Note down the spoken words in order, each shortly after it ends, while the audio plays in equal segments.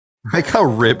Like how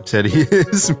ripped Teddy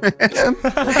is, man.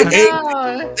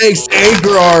 Thanks,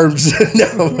 anchor arms.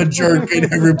 Now I'm a jerk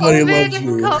and everybody loves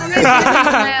me.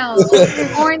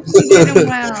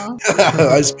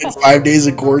 I spent 5 days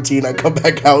in quarantine. I come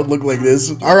back out and look like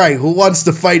this. All right, who wants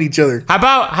to fight each other? How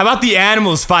about the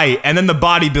animals fight and then the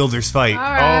bodybuilders fight?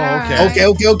 Okay.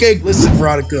 Listen,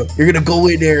 Veronica, you're gonna go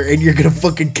in there and you're gonna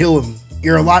fucking kill him.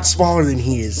 You're a lot smaller than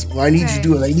he is. What I need you to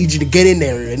do is I need you to get in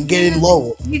there and get in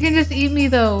low. You can just eat me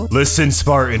though. Listen,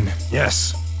 Spartan.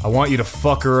 Yes. I want you to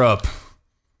fuck her up.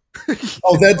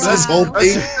 Oh, that's his whole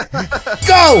thing.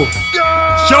 Go!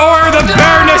 Show her the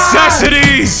bare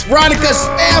necessities! Veronica,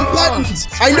 spam buttons!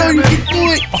 I know you can do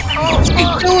it!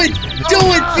 Do it! Do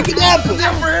it! Pick it up!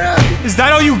 Is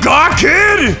that all you got,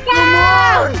 kid?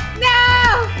 No!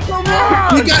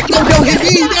 You got no hit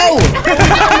me, no!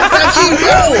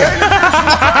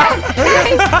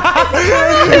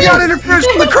 You got interference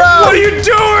from the crowd! What are you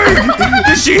doing?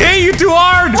 Did she hate you too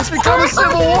hard? It's become a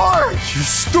civil war! You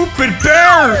stupid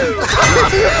bear!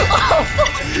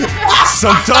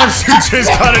 Sometimes you just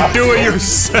gotta do it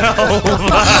yourself.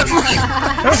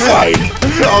 Fine,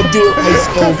 I'll do it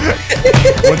myself.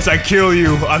 Once I kill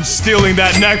you, I'm stealing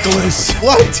that necklace.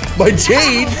 What? My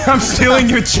chain? I'm stealing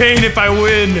your chain if I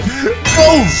win.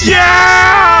 Oh!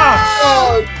 Yeah!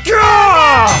 Oh,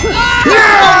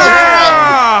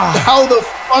 Yeah! how the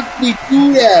fuck we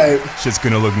do that? Shit's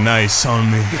gonna look nice on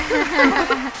me.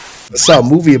 I saw a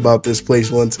movie about this place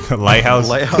once. Lighthouse.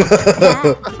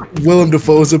 Willem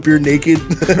Dafoe's up here naked.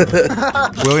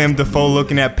 William Dafoe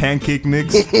looking at pancake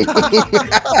mix. Hey,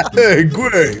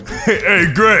 Gray. Hey,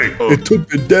 Gray. It took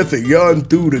the death of Jan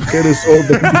 2 to get us all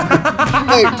the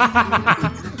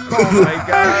Oh my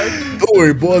god. Don't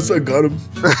worry, boss, I got him.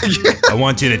 I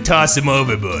want you to toss him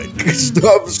overboard.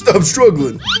 Stop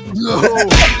struggling. No.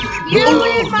 You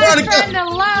leave my friend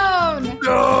alone!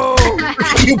 No.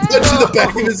 You punch in the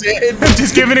back of his head.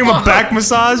 Just giving him a back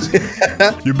massage.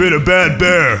 You've been a bad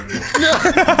bear.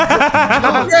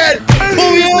 Red,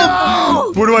 pull me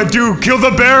up. What do I do? Kill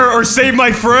the bear or save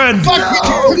my friend? Fuck you,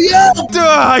 pull me up.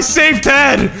 I saved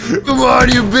Ted. Come on,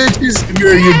 you bitches.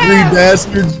 You're you green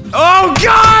bastard. Oh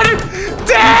God! Come on,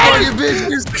 Ted! you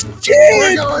bitches. Shit.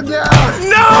 We're going down.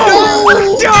 No!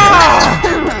 Ah!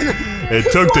 It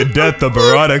took the death of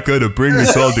Veronica to bring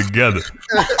us all together.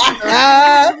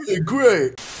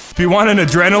 Great. If you want an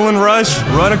adrenaline rush,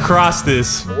 run across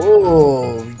this.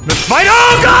 Oh. Let's fight!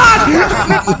 Oh God!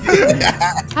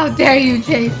 How dare you,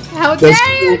 Chase? How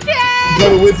dare you, Chase?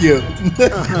 Coming with you.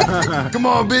 Come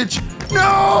on, bitch.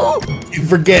 No. You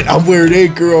forget I'm wearing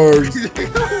anchor arms.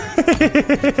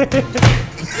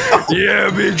 Yeah,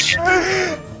 bitch.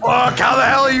 Fuck, how the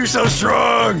hell are you so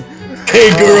strong?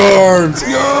 Anchor arms.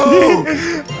 No.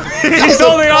 He's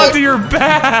holding on to your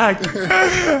back.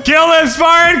 Kill him,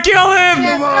 Spartan! Kill him!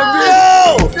 Come on,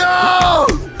 No. bitch. No.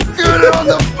 Get on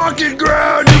the fucking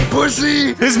ground, you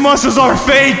pussy. His muscles are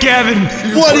fake, Kevin.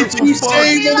 What did you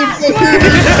say,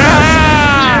 motherfucker?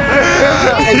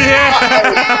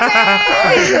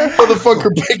 Yeah. Motherfucker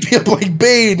picked me up like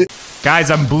Bane. Guys,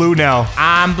 I'm blue now.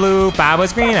 I'm blue. If I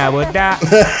was green, I would die.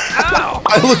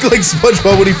 I look like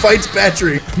SpongeBob when he fights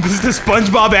Patrick. This is the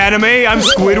Spongebob anime. I'm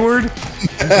Squidward.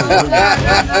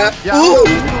 Ooh,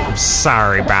 I'm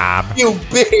sorry, Bob. you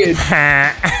bitch.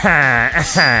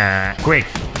 Quick,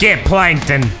 get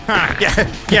plankton.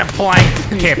 Get planked.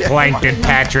 Get plankton,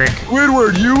 Patrick.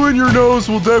 Squidward, you and your nose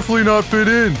will definitely not fit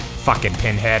in. Fucking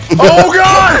pinhead. Oh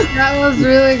God! That was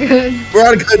really good.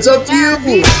 Veronica, it's up to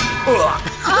you.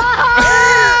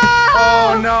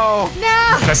 Oh no!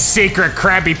 No! The secret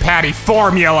Krabby Patty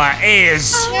formula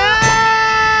is No!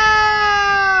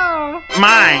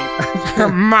 Mine.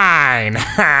 mine.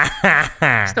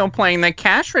 Still playing the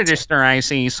cash register, I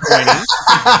see, Squiddy.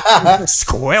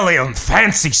 Squilliam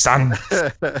fancy, son.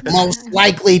 Most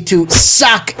likely to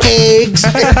suck eggs.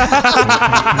 Let's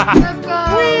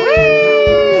go!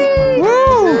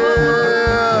 Woo!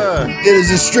 It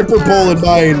is a stripper pole in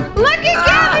mine. Look at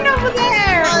Gavin over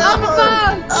there! On the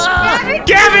phone!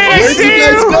 Gavin, I Where did see you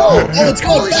guys you! go? Oh, it's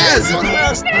going fast.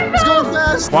 It's going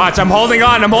fast. Watch, I'm holding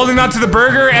on. I'm holding on to the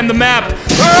burger and the map.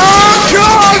 Oh,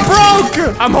 God, broke!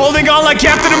 I'm holding on like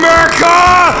Captain America!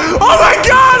 Oh my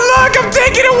God, look, I'm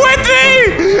taking it with me!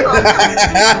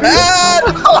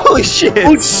 Holy shit!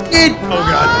 Oh shit! Oh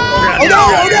God! Oh no!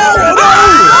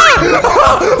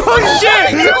 Oh,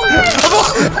 shit!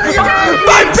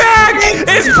 My back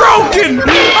is broken!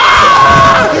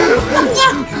 Ah!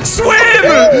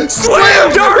 Swim!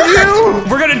 Swim, darn you!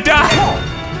 We're gonna die!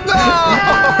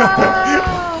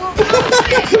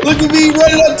 Look at me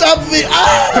running on top of it!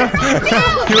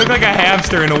 Ah! You look like a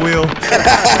hamster in a wheel.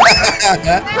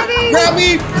 Grab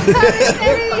me!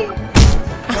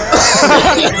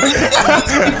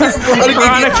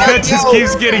 Veronica just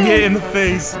keeps getting hit in the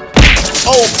face.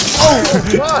 Oh!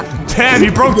 Damn,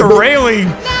 you broke the railing.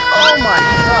 Oh my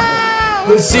god.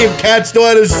 Let's see if cats know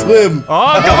how to swim.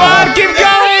 Oh, come on, keep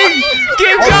going.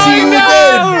 Keep going, no.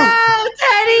 Oh,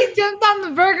 Teddy jumped on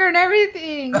the burger and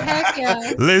everything. Heck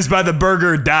yeah. Lives by the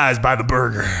burger, dies by the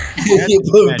burger.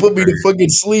 Put me to fucking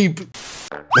sleep.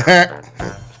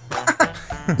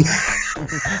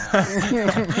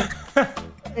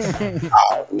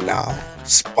 Oh no,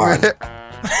 Spark.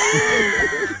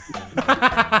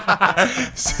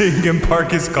 Seeing him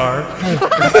park his car.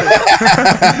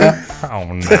 Oh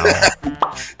no.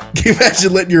 Can you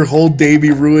imagine letting your whole day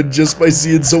be ruined just by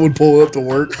seeing someone pull up to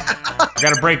work?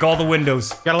 Gotta break all the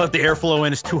windows, Gotta let the airflow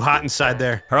in. It's too hot inside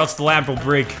there. or else the lamp will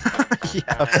break.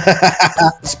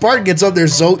 Spark gets up there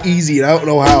so easy, and I don't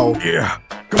know how. Yeah.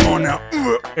 Come on now.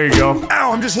 There you go.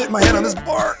 Ow, I'm just hitting my head on this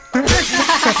bar.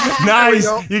 Nice.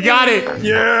 go. You got it.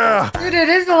 Yeah. Dude, it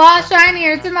is a lot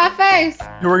shinier. It's in my face.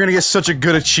 Dude, we're gonna get such a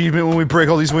good achievement when we break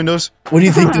all these windows. What do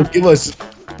you think they'll give us?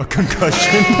 A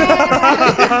concussion.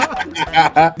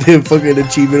 The fucking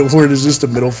achievement award is just a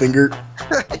middle finger.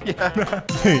 You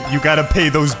gotta pay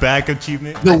those back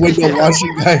achievement. The window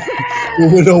washing guy. The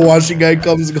window washing guy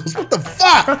comes and goes, "What the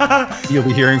fuck?" You'll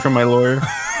be hearing from my lawyer.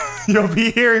 You'll be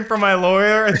hearing from my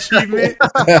lawyer achievement.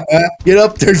 Get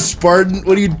up there, Spartan.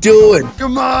 What are you doing?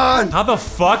 Come on. How the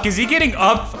fuck is he getting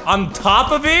up on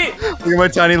top of it? Look at my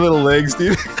tiny little legs,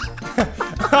 dude.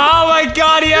 Oh my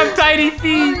god, you have tiny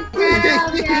feet.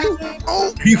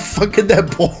 Are you fucking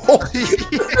that ball?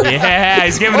 Yeah,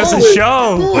 he's giving us a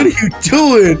show. What are you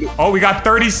doing? Oh, we got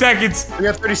 30 seconds. We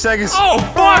got 30 seconds. Oh,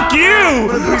 fuck you.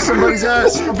 Beat somebody's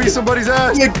ass. Go beat somebody's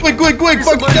ass. Quick,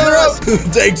 fuck each other up.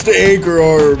 Thanks to Anchor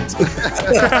Arms.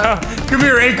 Come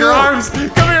here, Anchor Arms. Come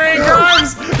here, Anchor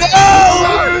Arms. No!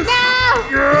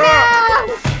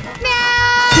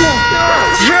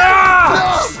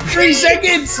 Yeah. 3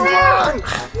 seconds. What?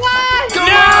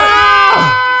 No!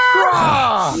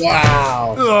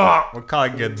 Wow. Ugh. We're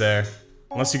calling good there.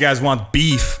 Unless you guys want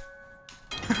beef.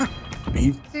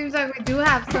 Beef? Seems like we do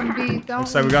have some beef, don't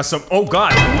Looks like we got some. Oh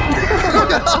god.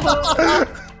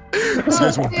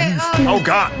 Oh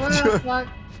god. What the fuck?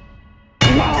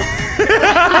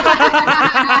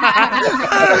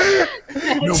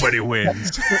 Nobody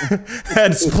wins.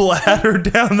 Head splattered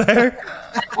down there.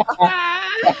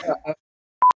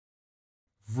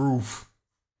 Roof.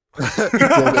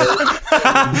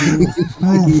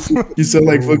 You sound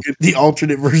like fucking the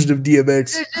alternate version of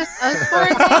DMX. It's just us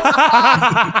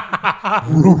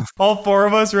four. Roof. All 4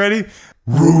 of us ready?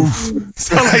 Roof.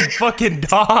 Sound like fucking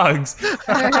dogs.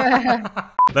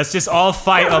 Let's just all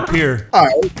fight up here. All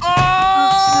right.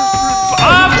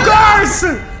 Of course!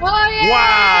 Oh yeah!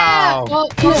 Wow. Oh,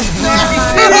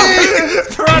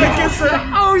 Veronica said,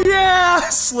 oh yeah!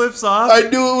 Slips off. I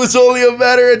knew it was only a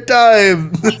matter of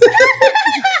time.